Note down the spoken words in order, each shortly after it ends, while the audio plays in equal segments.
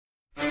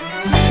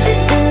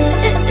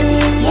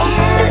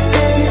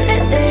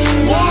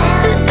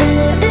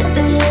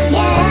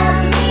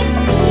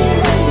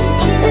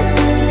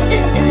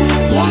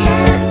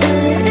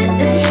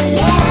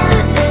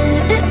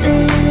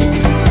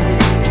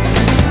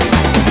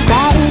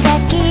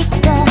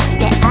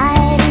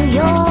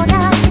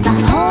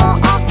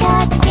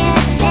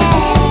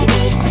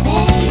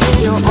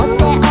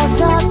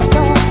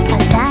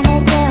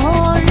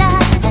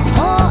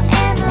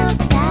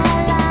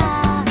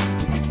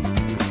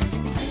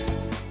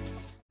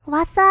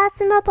わさー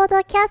すもポ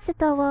ドキャス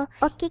トを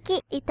お聞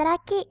きいただ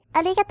き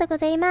ありがとうご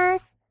ざいま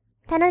す。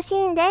楽し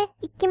んで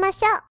いきま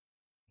しょ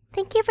う。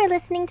Thank you for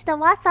listening to the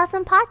What's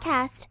Awesome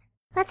podcast.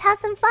 Let's have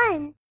some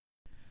fun.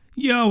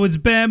 Yo, it's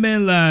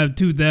Batman Live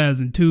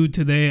 2002.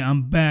 Today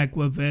I'm back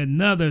with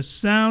another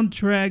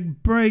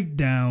soundtrack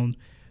breakdown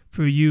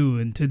for you.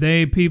 And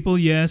today, people,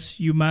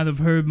 yes, you might have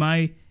heard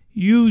my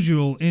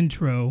usual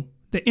intro,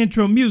 the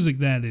intro music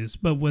that is,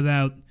 but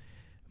without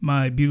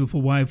my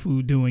beautiful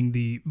waifu doing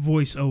the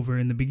voiceover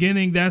in the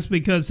beginning. That's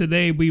because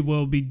today we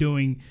will be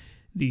doing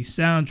the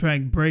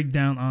soundtrack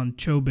breakdown on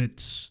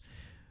Chobits,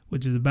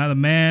 which is about a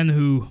man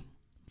who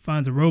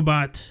finds a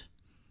robot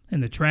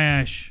in the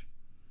trash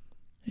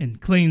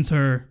and cleans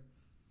her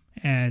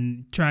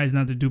and tries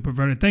not to do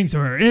perverted things to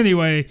her.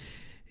 Anyway,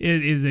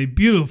 it is a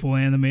beautiful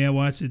anime. I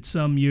watched it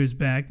some years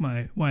back.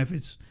 My wife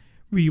is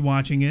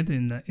rewatching it,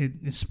 and it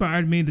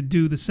inspired me to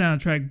do the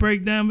soundtrack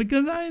breakdown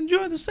because I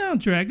enjoy the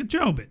soundtrack of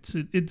Chobits.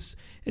 It's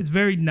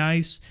very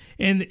nice,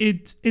 and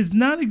it's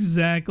not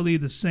exactly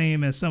the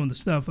same as some of the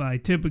stuff I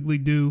typically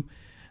do,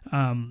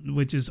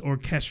 which is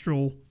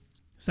orchestral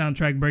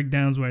soundtrack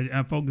breakdowns where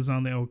I focus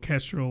on the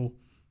orchestral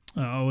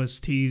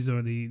OSTs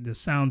or the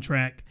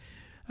soundtrack,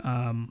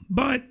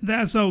 but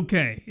that's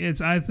okay.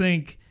 I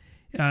think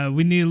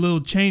we need a little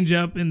change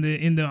up on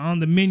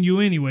the menu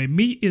anyway.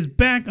 Meat is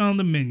back on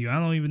the menu. I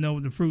don't even know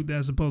what the fruit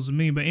that's supposed to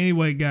mean, but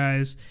anyway,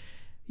 guys,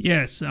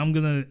 yes, I'm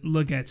gonna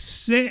look at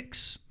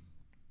six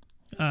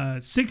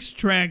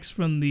tracks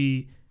from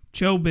the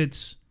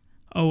Chobits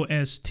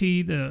OST,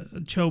 the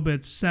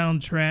Chobits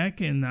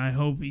soundtrack, and I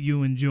hope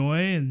you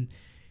enjoy. And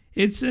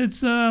it's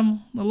a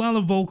lot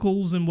of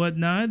vocals and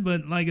whatnot,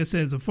 but like I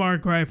said, it's a far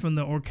cry from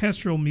the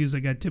orchestral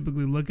music I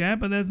typically look at,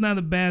 but that's not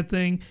a bad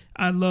thing.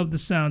 I love the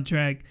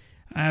soundtrack.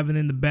 I have it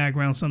in the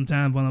background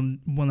sometimes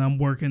when I'm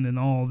working and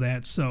all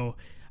that, so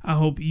I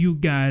hope you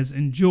guys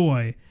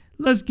enjoy.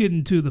 Let's get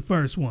into the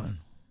first one.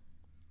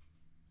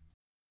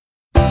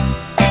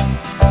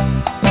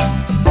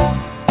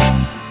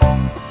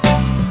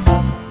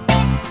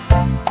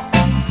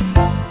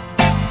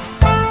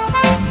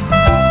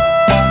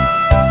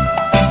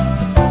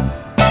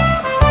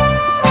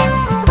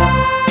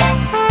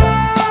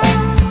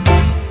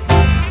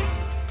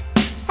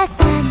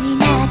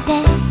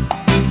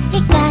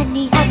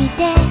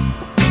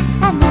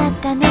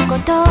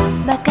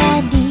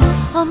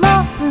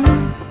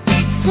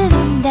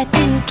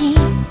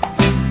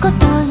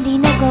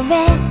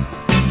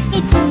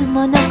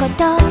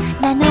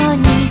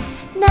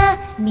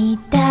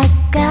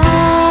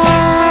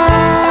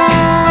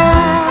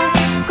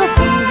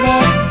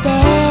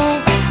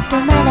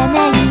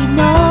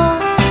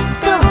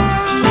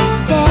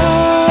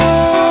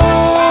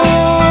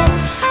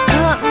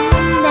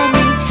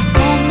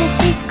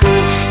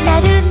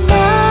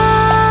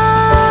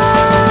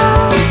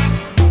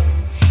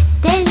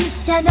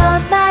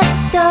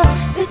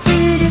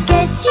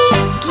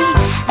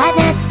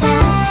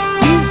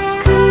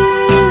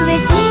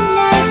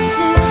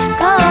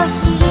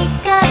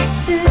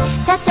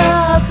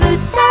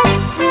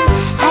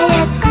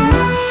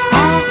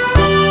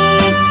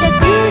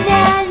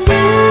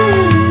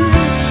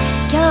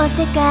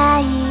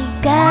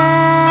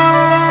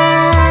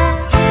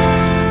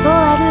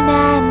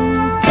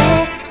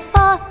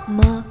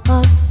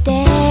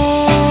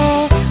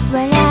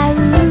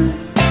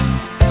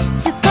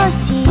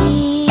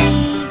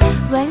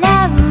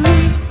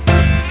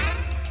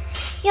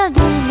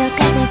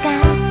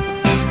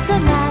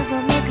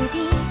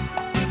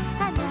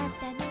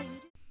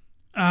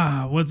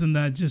 Wasn't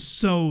that just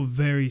so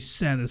very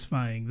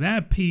satisfying?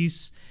 That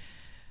piece,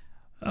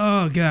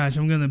 oh gosh,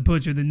 I'm gonna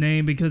butcher the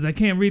name because I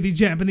can't read the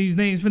Japanese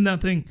names for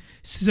nothing.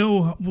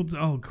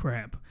 Oh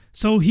crap.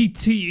 So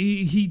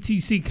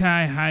Hitisi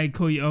Kai Hai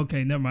Koi.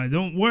 Okay, never mind.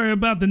 Don't worry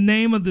about the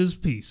name of this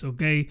piece,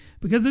 okay?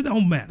 Because it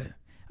don't matter.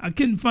 I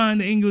couldn't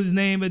find the English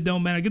name. It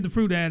don't matter. Get the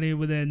fruit out of here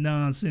with that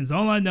nonsense.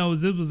 All I know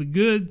is this was a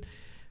good,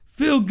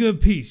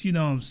 feel-good piece. You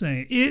know what I'm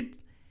saying? It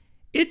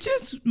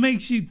just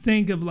makes you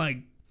think of like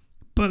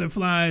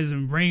butterflies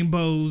and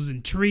rainbows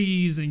and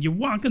trees, and you're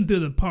walking through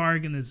the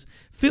park and it's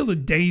filled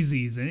with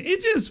daisies, and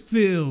it just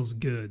feels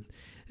good.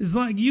 It's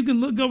like you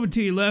can look over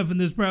to your left and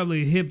there's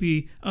probably a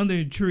hippie under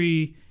a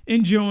tree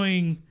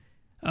enjoying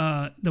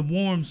the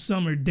warm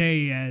summer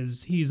day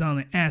as he's on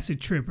an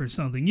acid trip or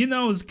something. You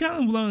know, it's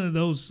kind of one of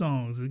those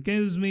songs. It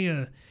gives me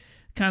a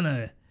kind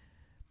of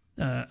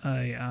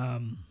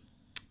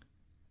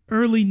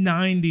early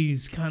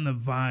 90s kind of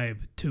vibe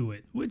to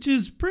it, which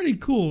is pretty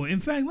cool. In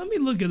fact, let me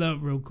look it up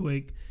real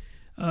quick.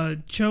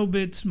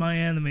 Chobits, my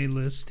anime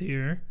list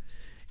here,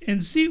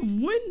 and see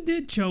when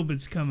did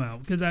Chobits come out,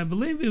 because I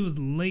believe it was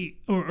early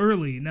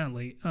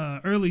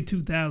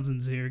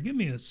 2000s here. Give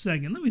me a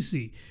second. Let me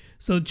see.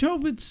 So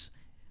Chobits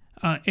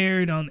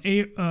aired on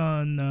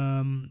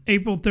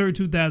April 3rd,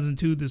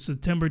 2002 to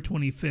September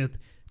 25th,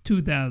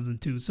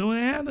 2002. So it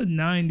had a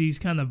 90s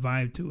kind of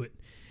vibe to it.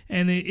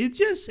 And it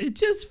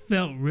just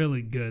felt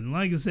really good. And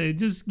like I said, it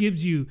just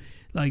gives you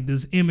like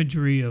this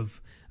imagery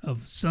of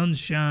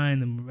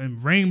sunshine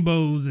and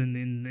rainbows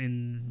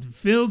and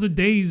fields of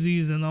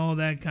daisies and all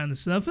that kind of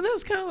stuff. And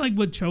that's kind of like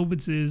what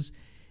Chobits is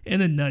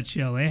in a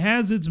nutshell. It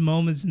has its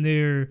moments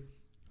near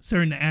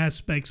certain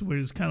aspects where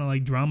it's kind of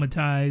like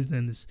dramatized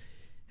and it's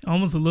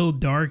almost a little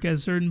dark at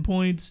certain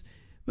points.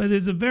 But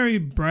it's a very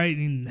bright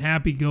and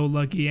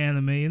happy-go-lucky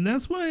anime, and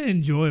that's what I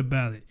enjoy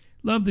about it.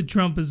 Love the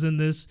trumpets in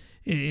this.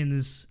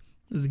 There's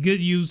a good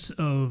use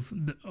of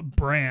the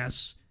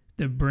brass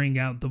to bring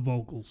out the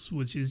vocals,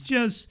 which is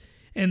just...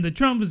 And the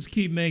trumpets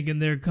keep making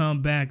their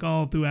comeback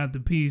all throughout the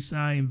piece.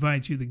 I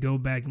invite you to go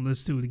back and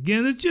listen to it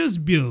again. It's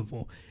just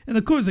beautiful. And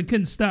of course, I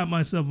couldn't stop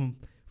myself from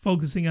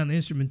focusing on the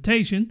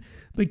instrumentation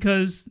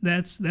because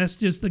that's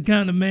just the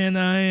kind of man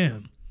I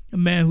am. A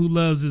man who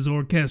loves his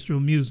orchestral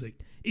music,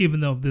 even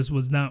though this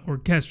was not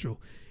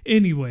orchestral.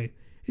 Anyway,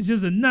 it's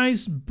just a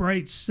nice,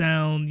 bright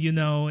sound,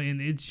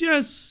 and it's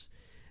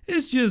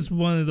just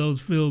one of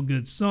those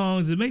feel-good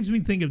songs. It makes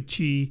me think of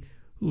Chi,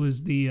 who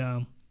is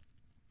the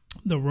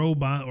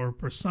robot or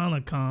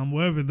Personicom,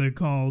 whatever they're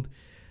called,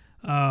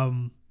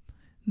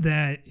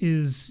 that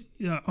is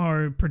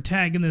our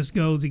protagonist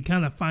goes. He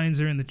kind of finds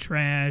her in the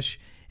trash,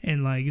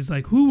 and he's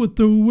like, who would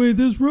throw away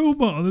this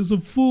robot? It's a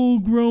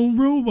full-grown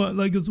robot,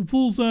 it's a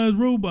full-size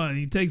robot. And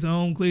he takes her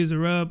home, cleans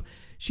her up.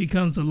 She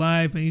comes to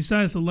life, and he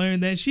starts to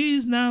learn that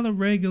she's not a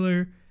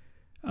regular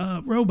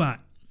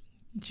robot.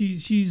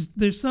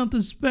 There's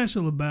something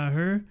special about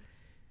her.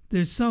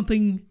 There's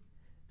something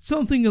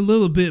a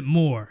little bit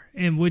more,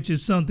 and which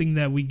is something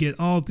that we get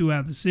all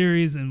throughout the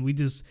series, and we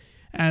just,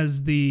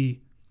 as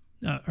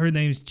her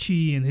name's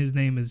Chi and his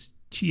name is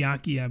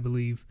Chiaki, I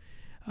believe.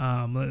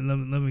 Let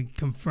me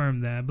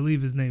confirm that. I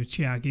believe his name is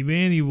Chiaki. But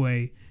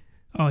anyway,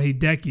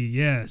 Hideki,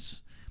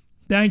 yes.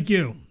 Thank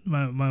you.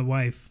 My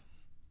wife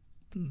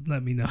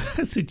let me know.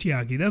 I said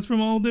Chiaki. That's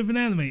from all different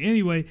anime.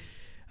 Anyway,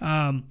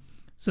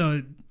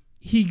 so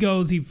he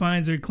goes, he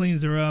finds her,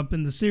 cleans her up,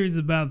 and the series is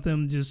about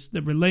them, just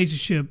the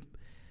relationship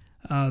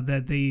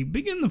that they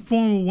begin to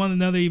form with one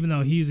another, even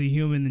though he's a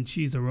human and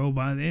she's a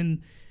robot.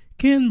 And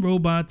can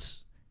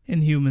robots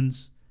and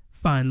humans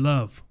find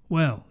love?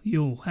 Well,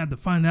 you'll have to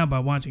find out by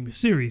watching the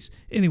series.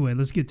 Anyway,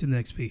 let's get to the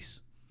next piece.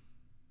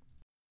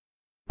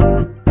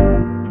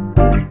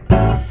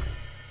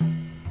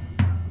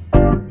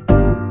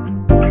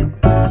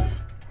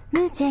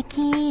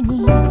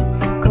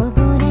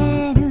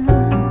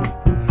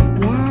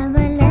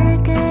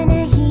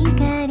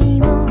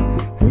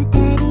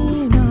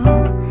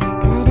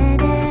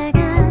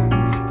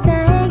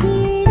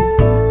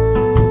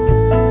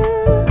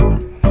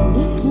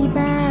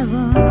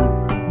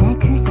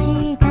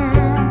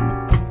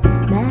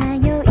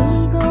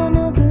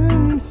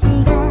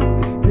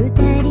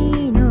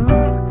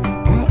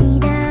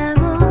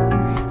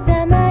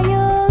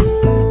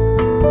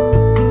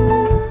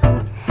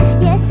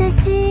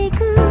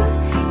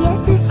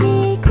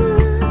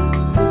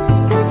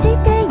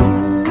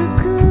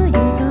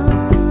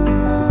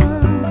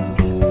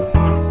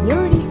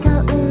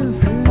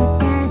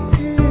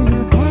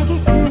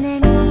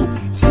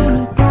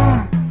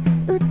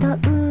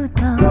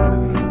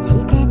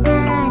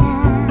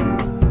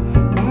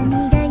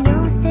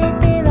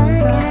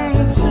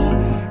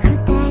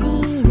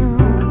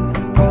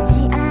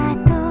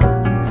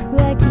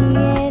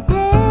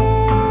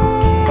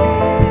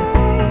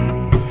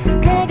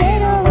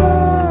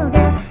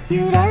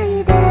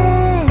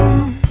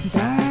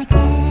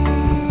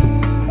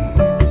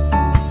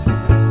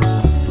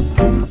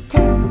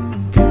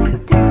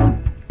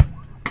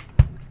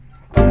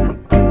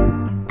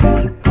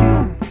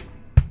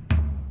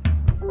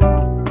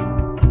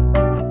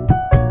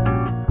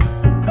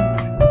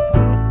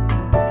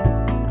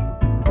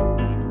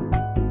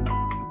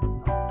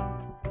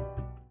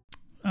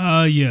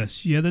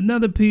 Yes, yet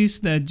another piece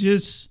that's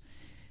just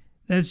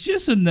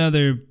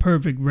another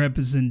perfect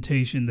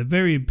representation, the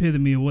very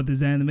epitome of what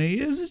this anime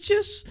is. It's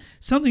just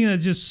something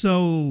that's just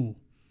so,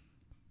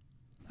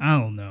 I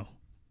don't know,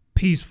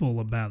 peaceful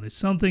about it.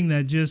 Something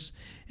that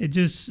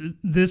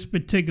this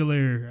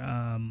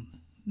particular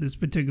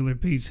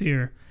piece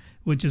here,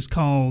 which is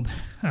called,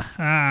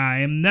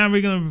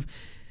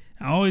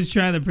 I always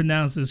try to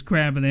pronounce this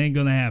crap and it ain't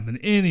gonna happen.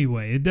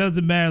 Anyway, it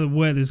doesn't matter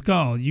what it's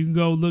called. You can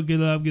go look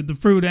it up, get the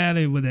fruit out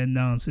of it with that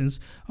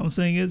nonsense. All I'm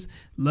saying is,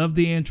 love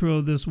the intro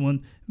of this one.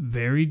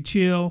 Very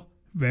chill,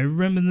 very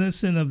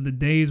reminiscent of the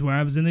days where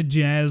I was in a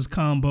jazz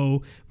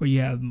combo where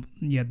you had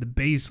the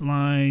bass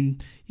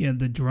line, you had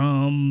the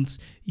drums,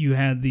 you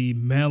had the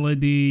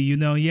melody, you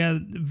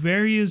had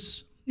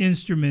various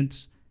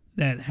instruments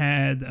that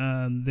had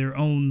their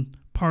own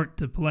part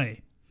to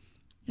play.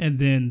 And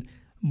then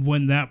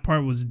when that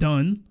part was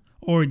done,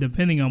 or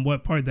depending on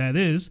what part that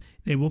is,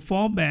 they will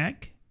fall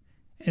back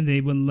and they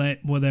would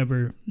let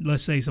whatever,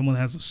 let's say someone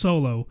has a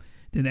solo,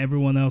 then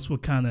everyone else will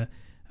kind of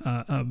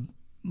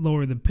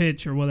lower the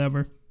pitch or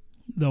whatever.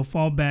 They'll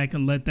fall back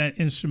and let that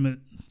instrument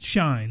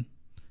shine.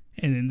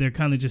 And then they're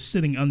kind of just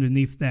sitting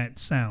underneath that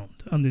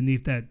sound,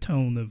 underneath that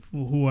tone of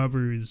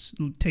whoever is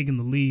taking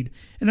the lead.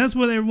 And that's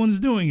what everyone's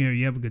doing here.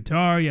 You have a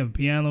guitar, you have a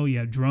piano, you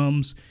have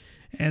drums.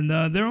 And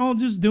they're all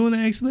just doing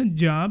an excellent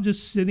job,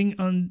 just sitting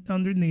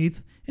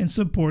underneath and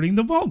supporting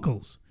the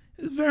vocals.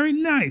 It's very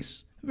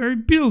nice, very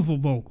beautiful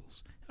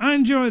vocals. I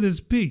enjoy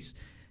this piece.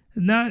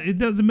 It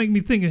doesn't make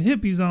me think of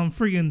hippies on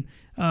freaking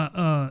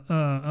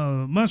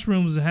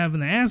mushrooms or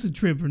having an acid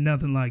trip or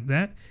nothing like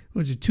that,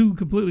 which are two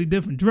completely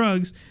different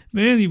drugs.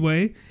 But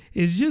anyway,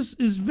 it's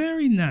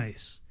very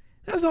nice.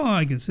 That's all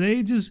I can say.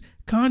 It just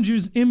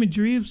conjures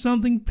imagery of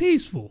something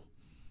peaceful.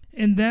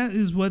 And that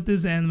is what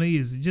this anime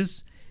is.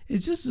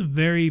 It's just a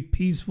very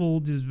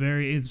peaceful,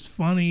 it's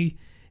funny,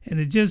 and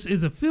it just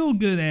is a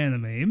feel-good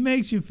anime. It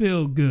makes you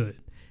feel good.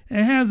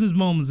 It has its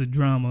moments of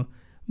drama,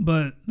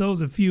 but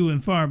those are few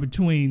and far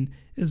between.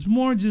 It's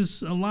more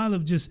just a lot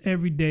of just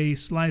everyday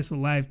slice of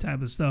life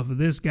type of stuff of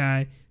this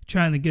guy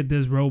trying to get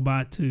this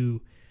robot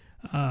to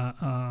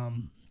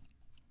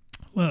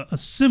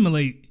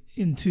assimilate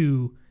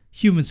into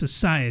human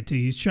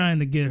society. He's trying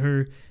to get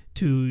her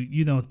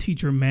to,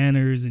 teach her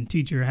manners and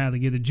teach her how to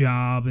get a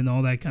job and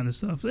all that kind of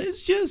stuff.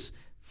 It's just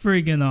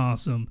friggin'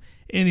 awesome.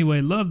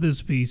 Anyway, love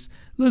this piece.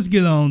 Let's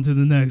get on to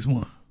the next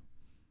one.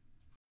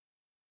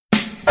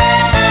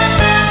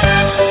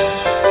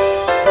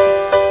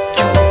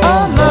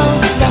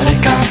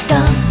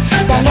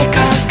 誰か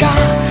が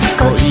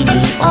恋に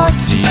落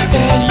ちて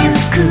ゆ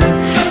く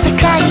世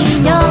界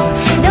の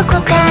どこ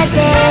かで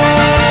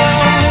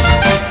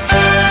二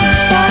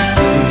つ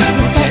の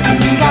線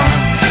が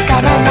絡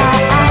ま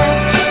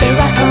っては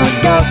ほ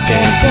どけ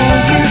て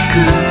ゆく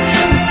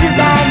結ば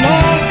れ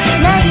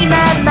ないま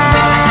ま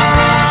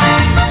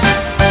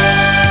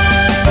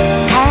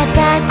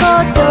片言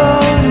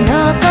の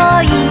恋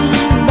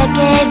だけ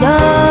ど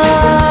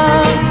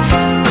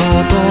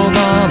言葉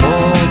も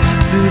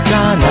拙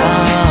な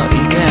い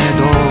け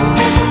ど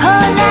ほら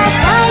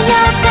太陽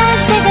風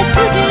が過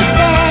ぎて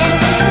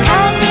髪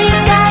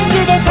が揺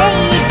れて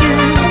いる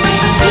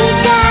時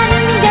間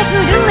が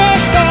震え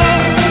て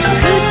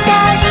二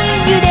人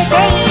揺れて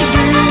い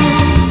る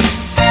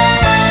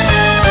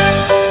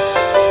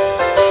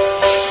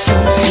そ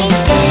し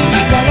て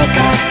誰か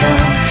と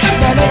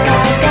誰か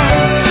が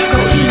恋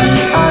に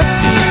落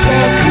ちて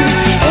く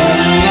永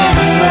遠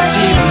を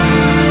信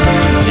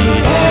じ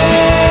て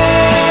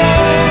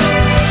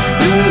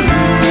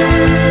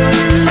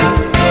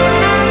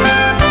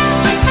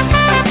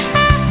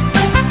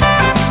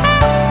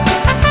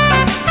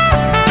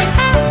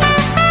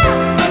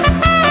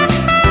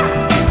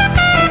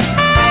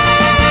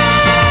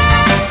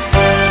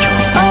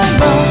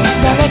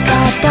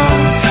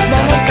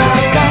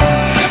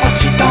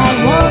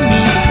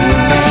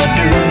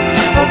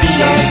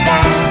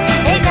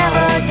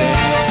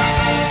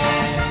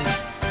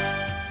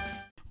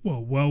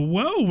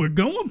Whoa, we're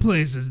going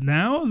places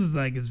now.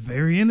 It's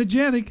very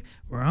energetic.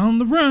 We're on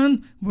the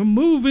run. We're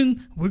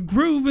moving. We're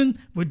grooving.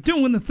 We're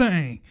doing the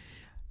thing.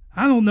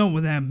 I don't know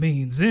what that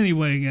means.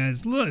 Anyway,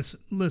 guys,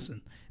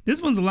 listen.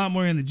 This one's a lot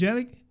more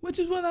energetic, which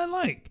is what I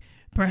like.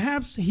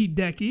 Perhaps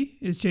Hideki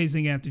is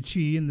chasing after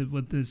Chi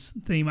with this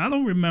theme. I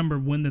don't remember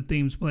when the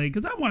theme's played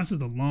because I watched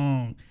this a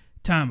long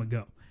time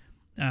ago.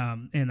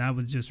 And I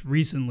was just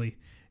recently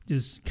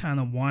just kind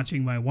of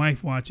watching my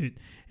wife watch it.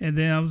 And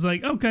then I was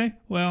like, okay,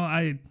 well,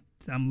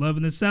 I'm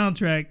loving the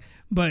soundtrack,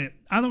 but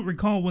I don't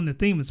recall when the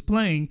theme is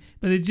playing,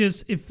 but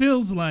it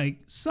feels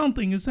like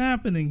something is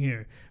happening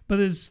here.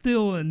 But it's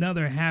still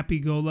another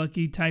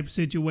happy-go-lucky type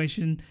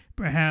situation,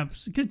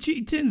 perhaps, because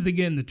she tends to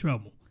get into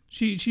trouble.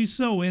 She's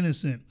so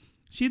innocent.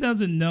 She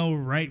doesn't know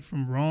right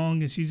from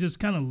wrong, and she's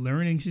just kind of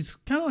learning. She's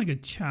kind of like a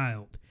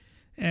child.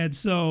 And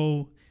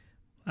so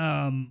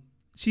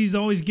she's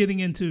always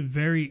getting into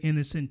very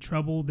innocent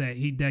trouble that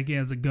Hideki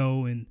has to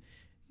go and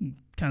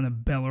kind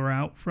of bail her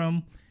out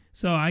from.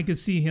 So I could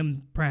see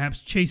him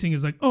perhaps chasing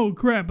us like, oh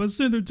crap, I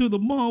sent her to the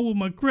mall with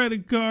my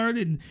credit card.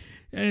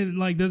 And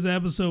like there's an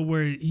episode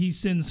where he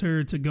sends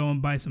her to go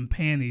and buy some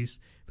panties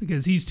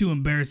because he's too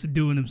embarrassed to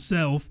do it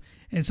himself.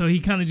 And so he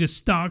kind of just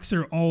stalks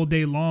her all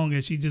day long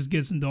as she just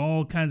gets into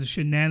all kinds of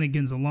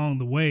shenanigans along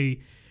the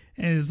way.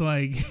 And it's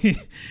like,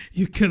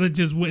 you could have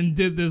just went and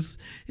did this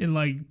in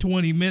like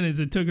 20 minutes.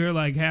 It took her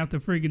like half the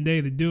freaking day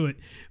to do it.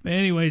 But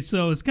anyway,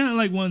 so it's kind of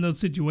like one of those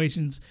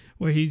situations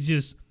where he's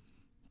just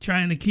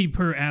trying to keep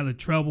her out of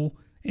trouble.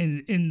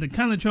 And the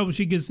kind of trouble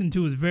she gets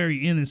into is very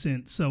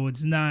innocent, so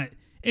it's not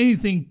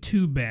anything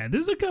too bad.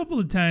 There's a couple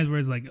of times where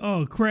it's like,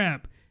 oh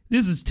crap,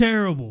 this is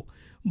terrible.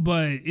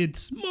 But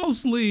it's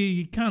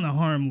mostly kind of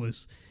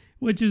harmless,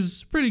 which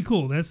is pretty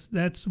cool.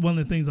 That's one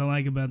of the things I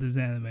like about this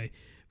anime.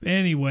 But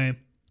anyway,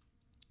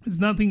 it's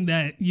nothing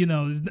that,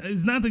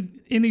 it's not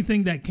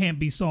anything that can't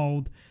be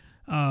solved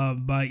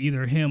by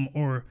either him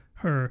or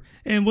her.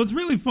 And what's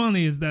really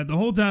funny is that the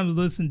whole time I was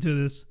listening to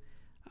this,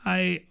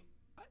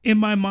 in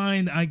my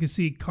mind, I could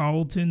see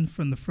Carlton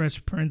from the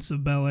Fresh Prince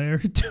of Bel-Air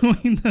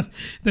doing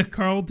the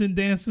Carlton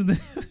dance to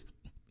the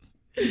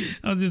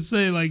I'll just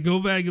say, like, go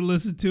back and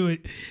listen to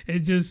it.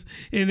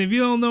 And if you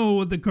don't know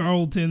what the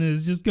Carlton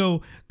is, just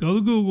go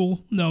to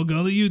Google. No,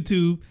 go to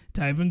YouTube.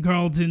 Type in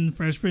Carlton,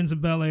 Fresh Prince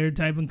of Bel-Air.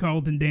 Type in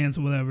Carlton dance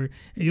or whatever,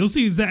 and you'll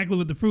see exactly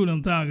what the fruit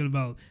I'm talking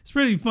about. It's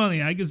pretty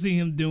funny. I can see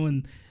him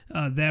doing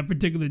that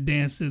particular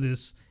dance to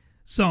this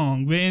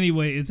song. But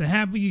anyway, it's a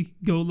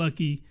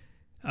happy-go-lucky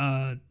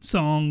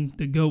song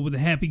to go with the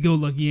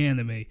happy-go-lucky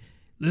anime.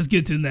 Let's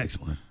get to the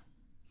next one.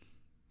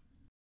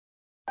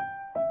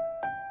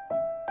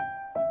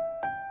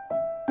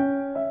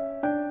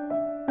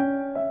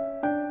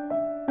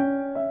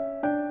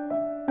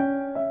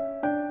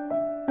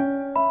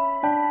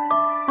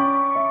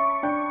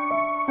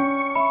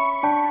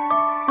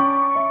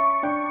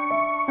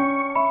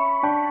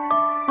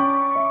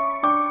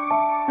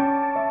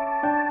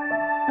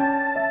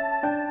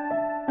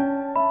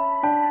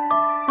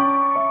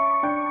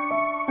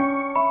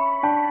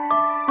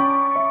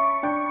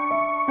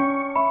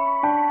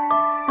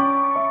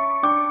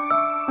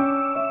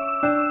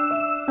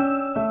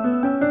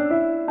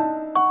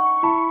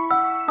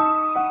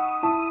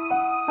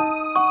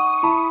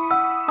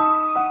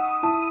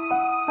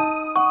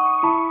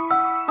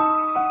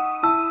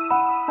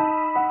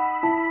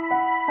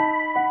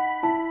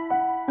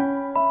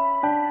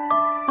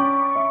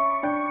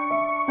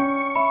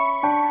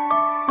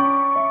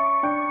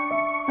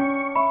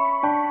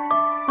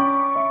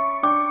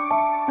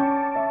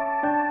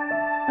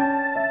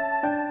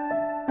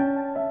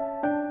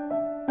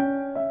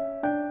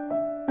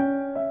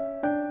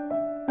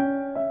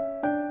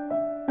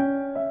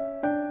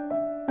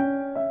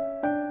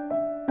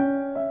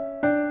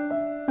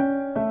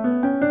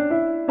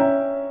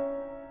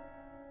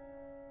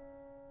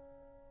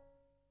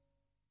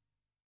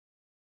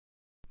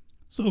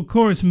 So, of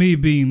course, me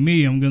being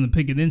me, I'm going to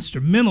pick an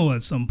instrumental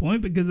at some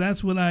point because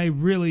that's what I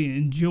really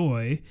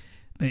enjoy.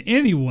 But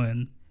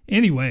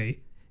anyway,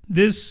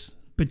 this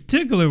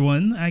particular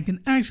one, I can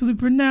actually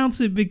pronounce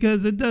it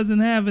because it doesn't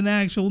have an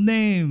actual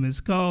name.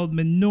 It's called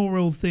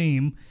Minoru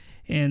Theme.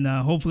 And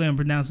hopefully I'm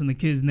pronouncing the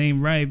kid's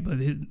name right. But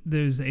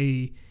there's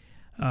a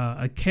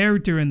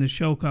character in the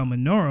show called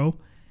Minoru.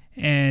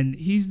 And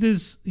he's a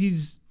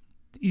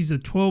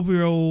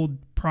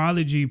 12-year-old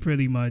prodigy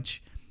pretty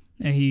much.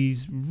 And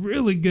he's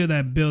really good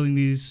at building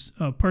these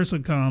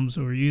Persicoms,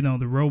 or,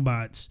 the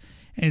robots.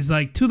 And it's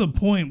like to the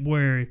point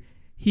where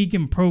he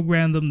can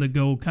program them to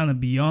go kind of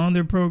beyond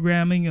their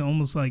programming and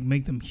almost like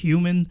make them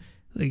human.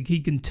 Like he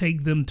can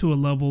take them to a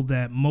level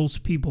that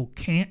most people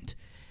can't.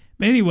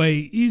 But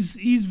anyway, he's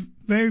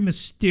very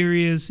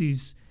mysterious.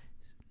 He's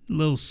a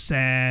little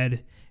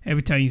sad.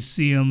 Every time you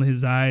see him,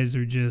 his eyes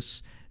are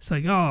just... It's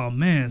like, oh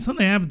man,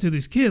 something happened to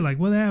this kid. Like,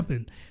 what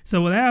happened?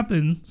 So what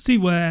happened? See,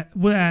 what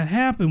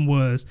happened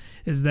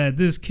is that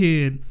this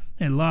kid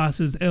had lost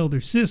his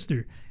elder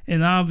sister,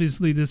 and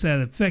obviously this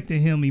had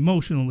affected him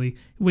emotionally,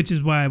 which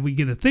is why we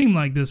get a theme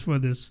like this for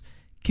this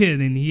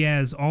kid. And he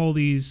has all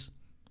these,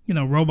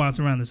 robots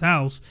around his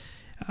house,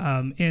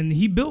 and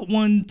he built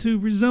one to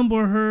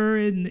resemble her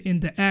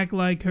and to act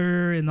like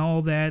her and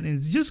all that. And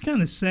it's just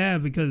kind of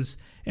sad because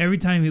every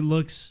time he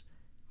looks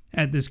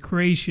at this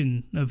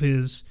creation of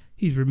his,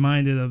 he's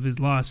reminded of his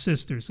lost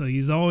sister. So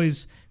he's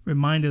always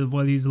reminded of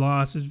what he's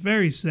lost. It's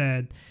very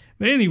sad.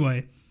 But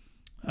anyway,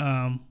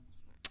 I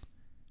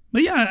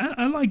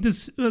like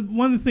this.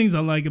 One of the things I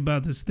like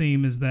about this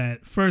theme is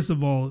that, first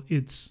of all,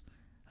 it's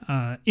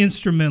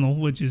instrumental,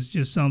 which is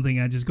just something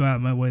I just go out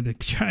of my way to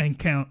try and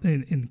count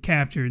and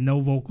capture.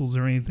 No vocals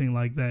or anything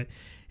like that.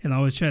 And I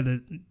always try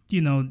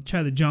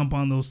to jump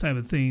on those type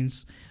of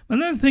things.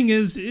 Another thing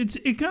is,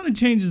 it kind of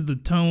changes the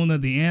tone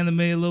of the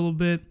anime a little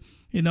bit.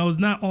 It's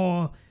not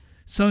all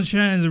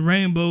sunshines and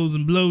rainbows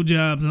and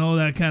blowjobs and all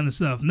that kind of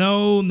stuff.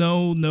 No,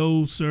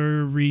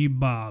 sir,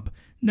 Bob.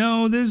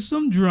 No, there's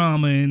some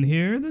drama in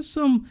here. There's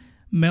some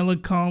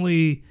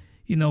melancholy,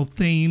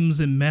 themes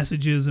and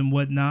messages and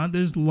whatnot.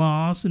 There's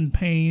loss and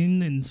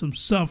pain and some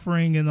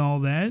suffering and all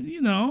that.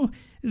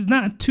 It's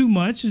not too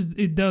much.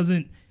 It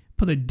doesn't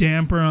put a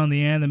damper on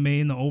the anime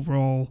and the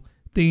overall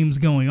themes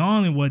going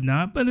on and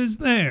whatnot, but it's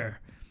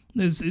there.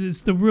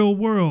 It's the real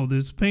world.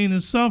 There's pain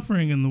and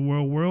suffering in the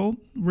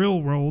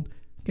real world.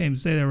 Can't even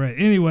say that right.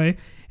 Anyway,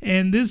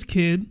 and this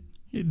kid,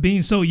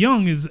 being so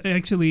young, is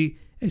actually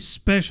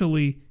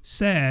especially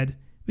sad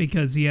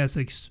because he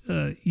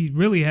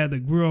really had to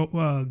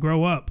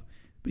grow up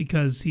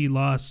because he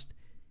lost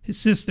his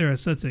sister at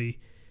such a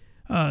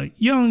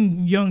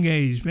young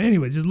age. But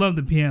anyway, just love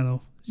the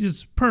piano. It's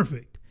just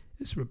perfect.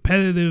 It's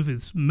repetitive.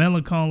 It's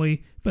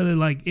melancholy, but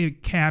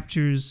it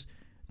captures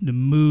the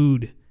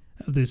mood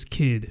of this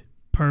kid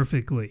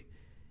perfectly.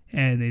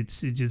 And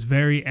it's just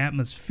very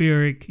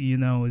atmospheric,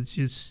 it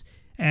just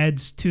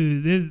adds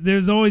to,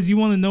 there's always, you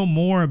want to know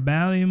more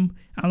about him.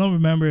 I don't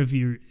remember if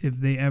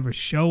they ever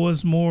show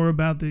us more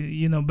about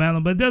the, about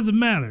him, but it doesn't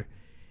matter.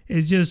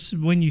 It's just,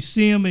 when you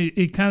see him,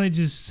 it kind of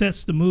just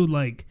sets the mood,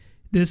 like,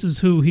 this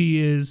is who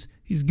he is.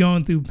 He's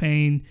going through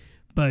pain,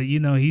 but,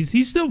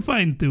 he's still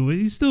fighting through it.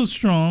 He's still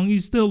strong.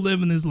 He's still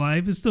living his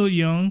life. He's still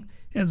young.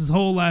 He has his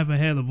whole life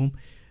ahead of him.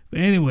 But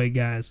anyway,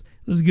 guys,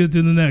 let's get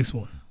to the next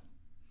one.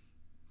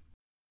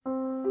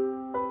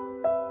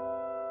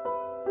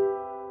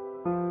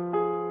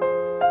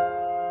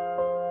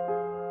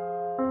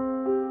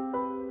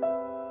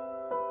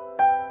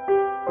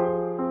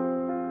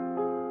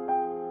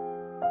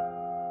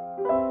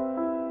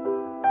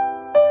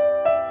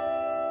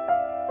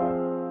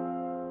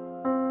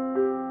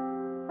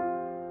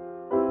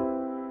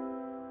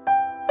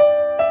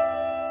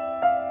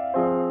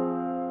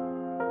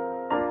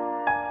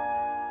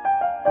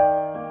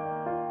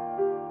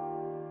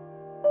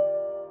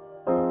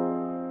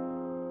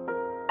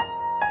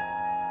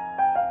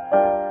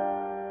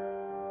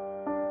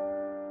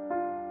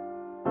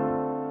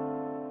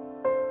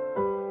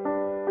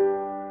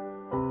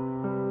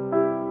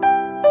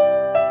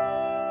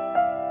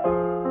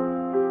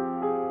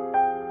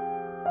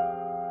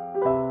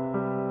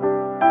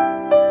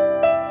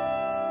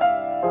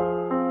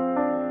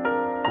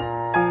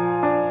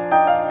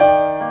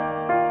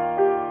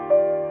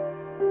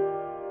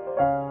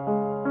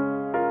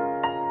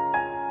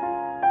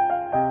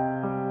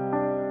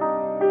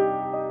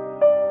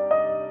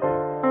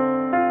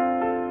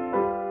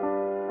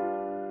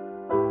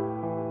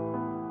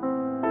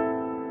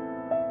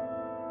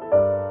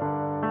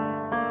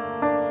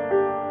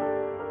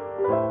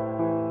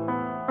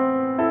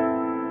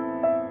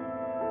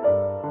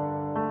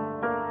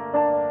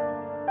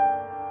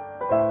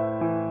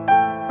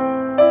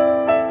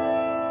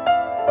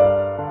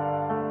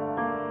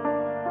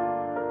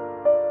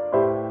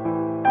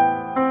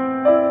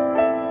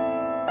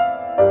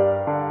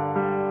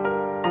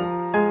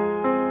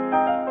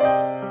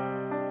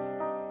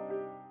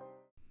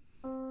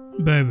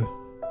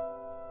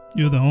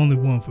 You're the only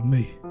one for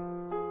me.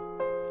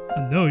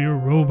 I know you're a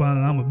robot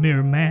and I'm a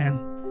mere man,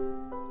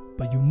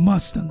 but you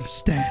must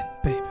understand,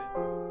 baby,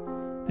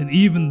 that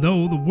even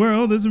though the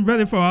world isn't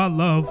ready for our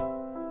love,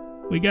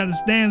 we gotta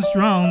stand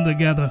strong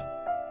together.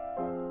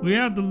 We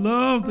have to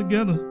love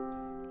together.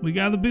 We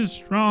gotta be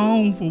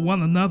strong for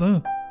one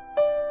another.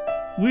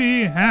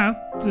 We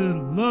have to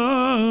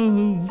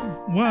love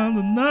one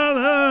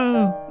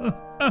another.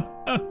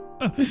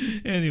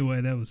 Anyway,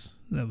 that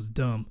was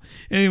dumb.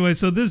 Anyway,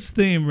 so this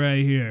theme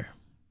right here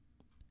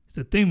is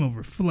a theme of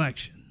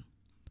reflection.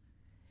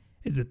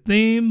 It's a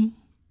theme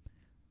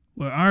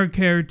where our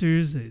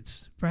characters,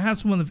 it's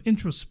perhaps one of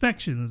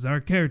introspection as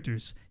our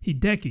characters,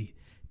 Hideki,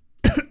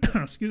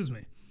 excuse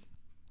me,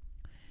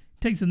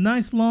 takes a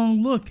nice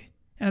long look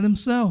at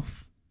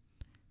himself.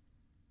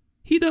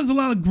 He does a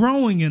lot of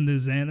growing in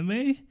this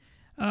anime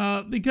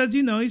because,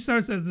 he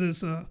starts as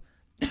this,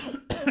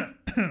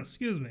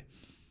 excuse me,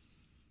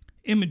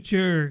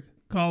 immature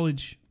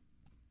college,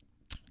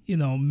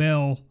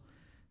 male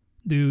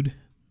dude,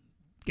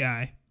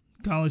 guy,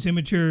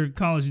 immature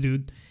college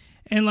dude.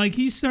 And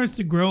he starts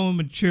to grow and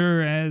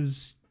mature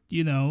as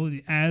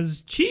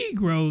Chi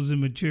grows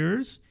and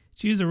matures.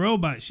 She's a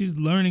robot. She's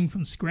learning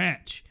from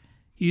scratch.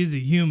 He is a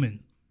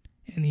human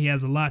and he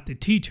has a lot to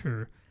teach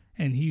her.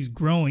 And he's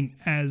growing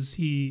as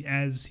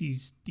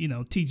he's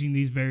teaching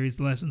these various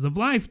lessons of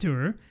life to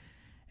her.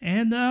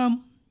 And,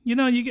 you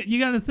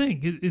got to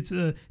think. It's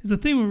a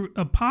theme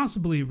of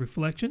possibly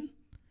reflection,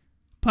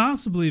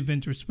 possibly of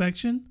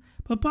introspection,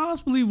 but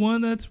possibly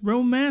one that's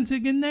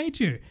romantic in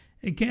nature.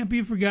 It can't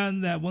be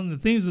forgotten that one of the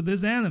themes of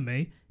this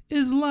anime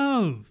is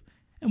love.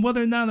 And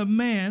whether or not a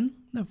man,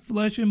 a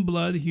flesh and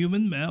blood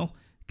human male,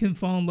 can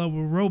fall in love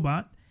with a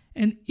robot,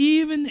 and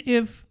even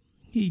if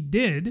he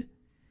did,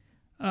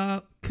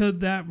 could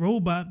that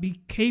robot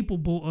be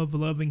capable of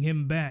loving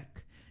him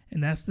back?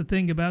 And that's the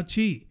thing about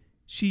Chi.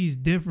 She's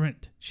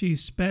different.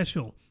 She's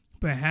special.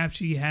 Perhaps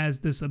she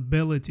has this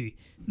ability.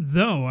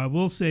 Though I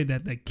will say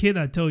that the kid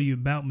I told you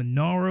about,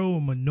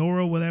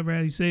 Minoru,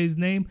 whatever you say his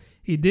name,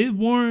 he did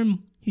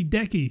warn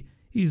Hideki.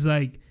 He's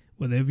like,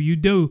 whatever you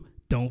do,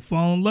 don't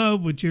fall in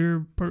love with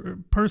your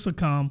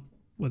Persicom.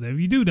 Whatever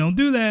you do, don't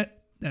do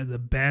that. That's a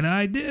bad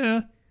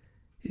idea.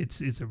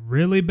 It's a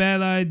really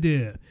bad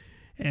idea.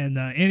 And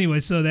anyway,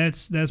 so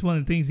that's one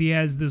of the things. He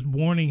has this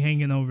warning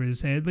hanging over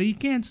his head, but he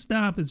can't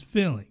stop his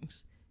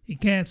feelings. He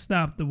can't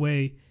stop the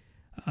way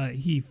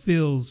he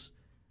feels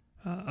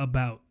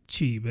about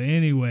Chi. But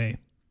anyway,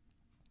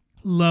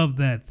 love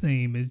that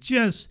theme. It's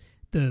just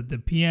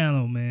the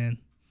piano, man.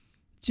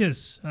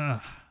 It's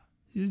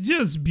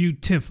just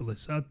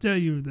beautifulous. I'll tell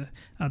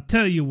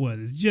you what.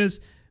 It's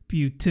just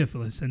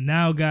beautifulous. And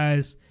now,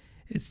 guys,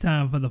 it's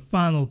time for the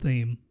final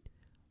theme.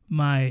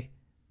 My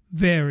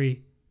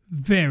very,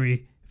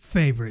 very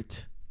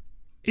favorite.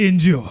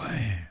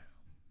 Enjoy.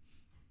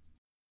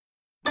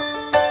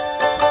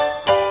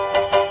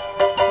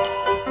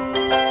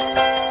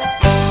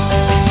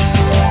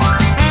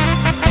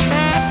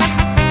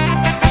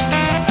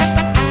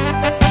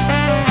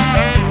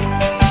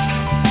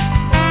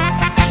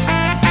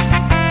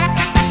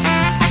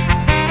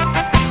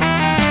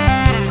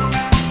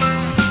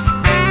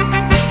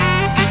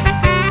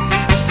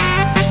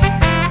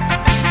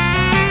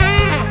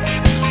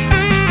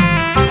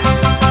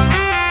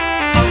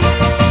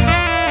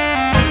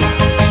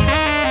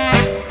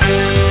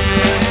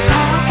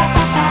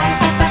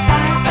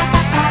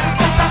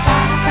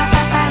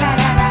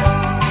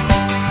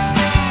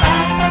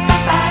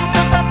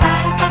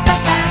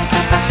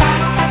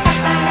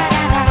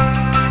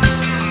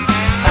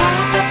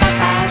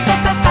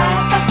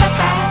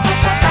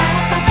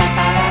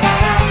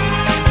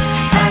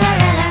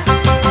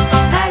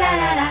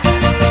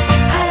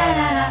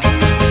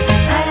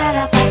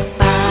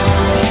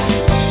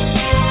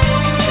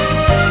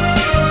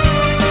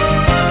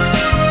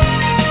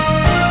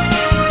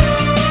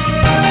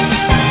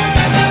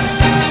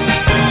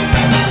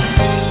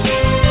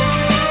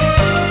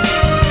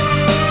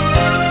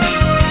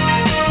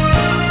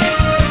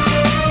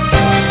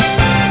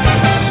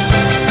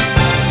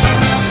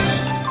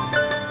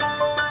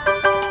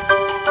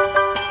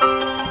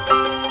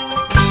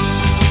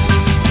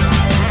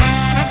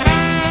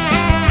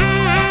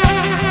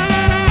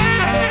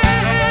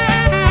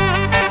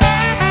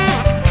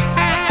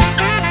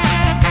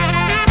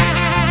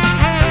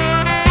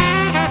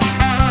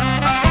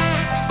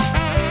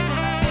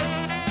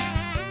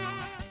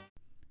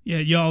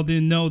 Y'all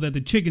didn't know that the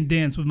chicken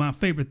dance was my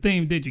favorite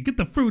theme, did you? Get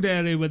the fruit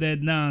out of there with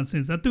that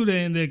nonsense. I threw that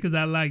in there because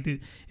I liked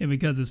it and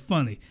because it's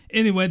funny.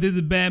 Anyway, this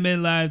is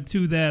Batman Live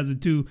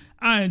 2002.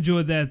 I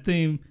enjoyed that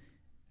theme.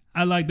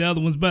 I like the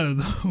other ones better,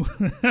 though.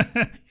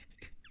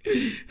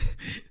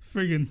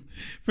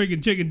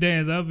 Freaking chicken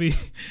dance.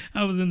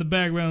 I was in the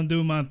background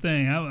doing my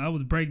thing. I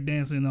was break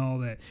dancing and all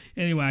that.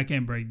 Anyway, I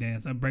can't break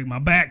dance. I break my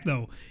back,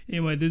 though.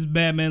 Anyway, this is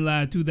Batman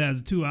Live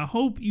 2002. I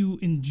hope you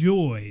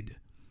enjoyed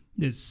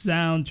this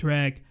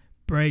soundtrack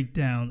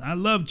breakdown. I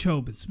love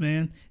Chobits,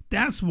 man.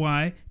 That's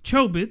why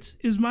Chobits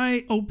is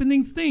my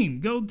opening theme.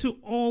 Go to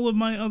all of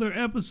my other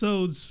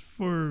episodes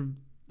for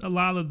a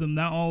lot of them,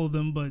 not all of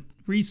them, but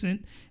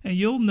recent, and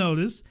you'll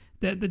notice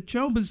that the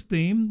Chobas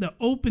theme, the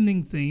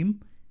opening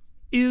theme,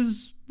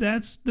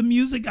 that's the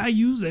music I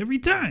use every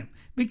time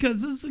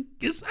because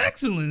it's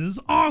excellent, it's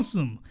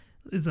awesome.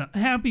 It's a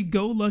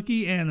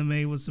happy-go-lucky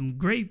anime with some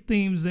great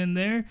themes in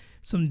there,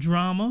 some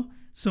drama,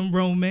 some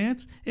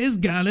romance. It's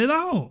got it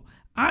all.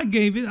 I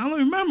don't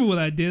remember what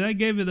I did. I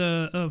gave it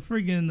a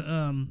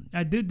friggin',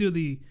 I did do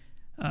the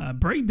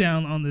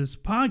breakdown on this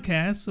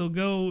podcast, so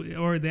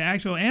or the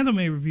actual anime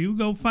review,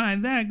 go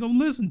find that, go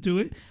listen to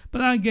it.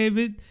 But I gave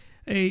it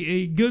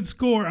a good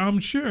score, I'm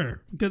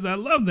sure, because I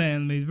love the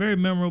anime. It's very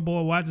memorable.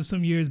 I watched it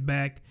some years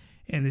back,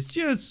 and it's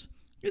just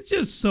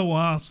so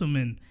awesome.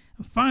 And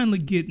I'm finally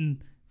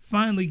getting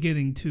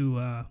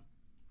to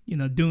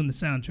doing the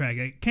soundtrack.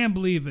 I can't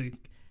believe it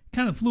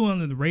kind of flew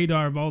under the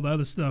radar of all the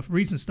other stuff,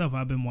 recent stuff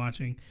I've been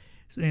watching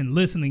and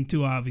listening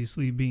to,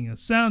 obviously being a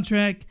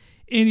soundtrack.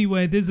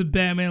 Anyway, this is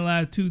Batman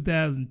Live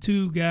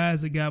 2002,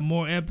 guys. I got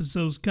more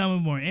episodes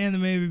coming, more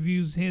anime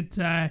reviews,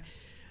 hentai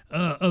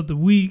of the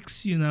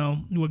weeks,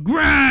 what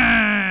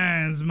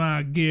grinds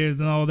my gears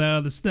and all that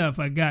other stuff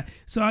I got.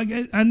 So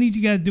I need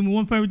you guys to do me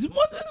one favor. Just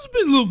one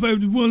little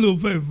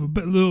favor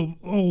for little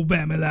old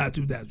Batman Live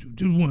 2002.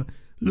 Just one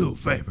little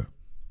favor.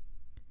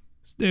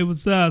 Stay with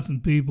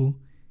Sawsome, people.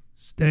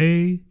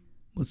 Stay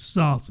with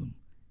Sawsome.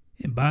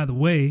 And by the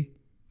way,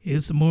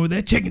 here's some more of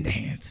that chicken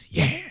dance.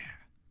 Yeah.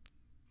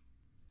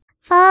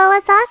 Follow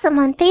us Awesome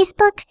on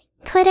Facebook,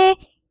 Twitter,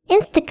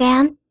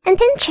 Instagram, and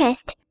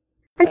Pinterest.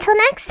 Until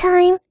next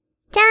time,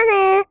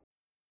 Janet!